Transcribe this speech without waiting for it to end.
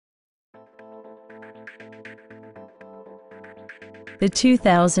The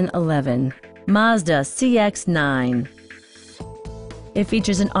 2011 Mazda CX-9. It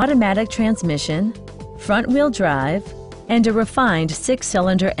features an automatic transmission, front-wheel drive, and a refined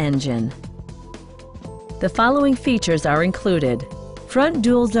 6-cylinder engine. The following features are included: front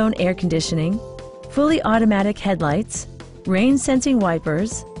dual-zone air conditioning, fully automatic headlights, rain-sensing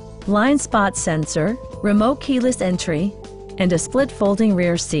wipers, blind spot sensor, remote keyless entry, and a split folding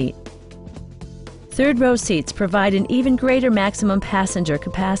rear seat. Third-row seats provide an even greater maximum passenger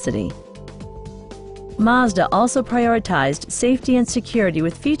capacity. Mazda also prioritized safety and security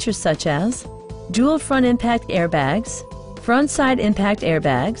with features such as dual front impact airbags, front side impact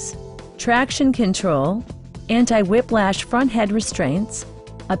airbags, traction control, anti-whiplash front head restraints,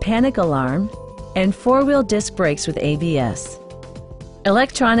 a panic alarm, and four-wheel disc brakes with ABS.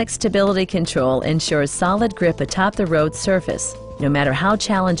 Electronic stability control ensures solid grip atop the road surface, no matter how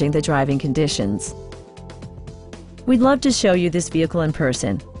challenging the driving conditions. We'd love to show you this vehicle in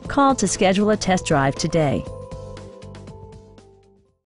person. Call to schedule a test drive today.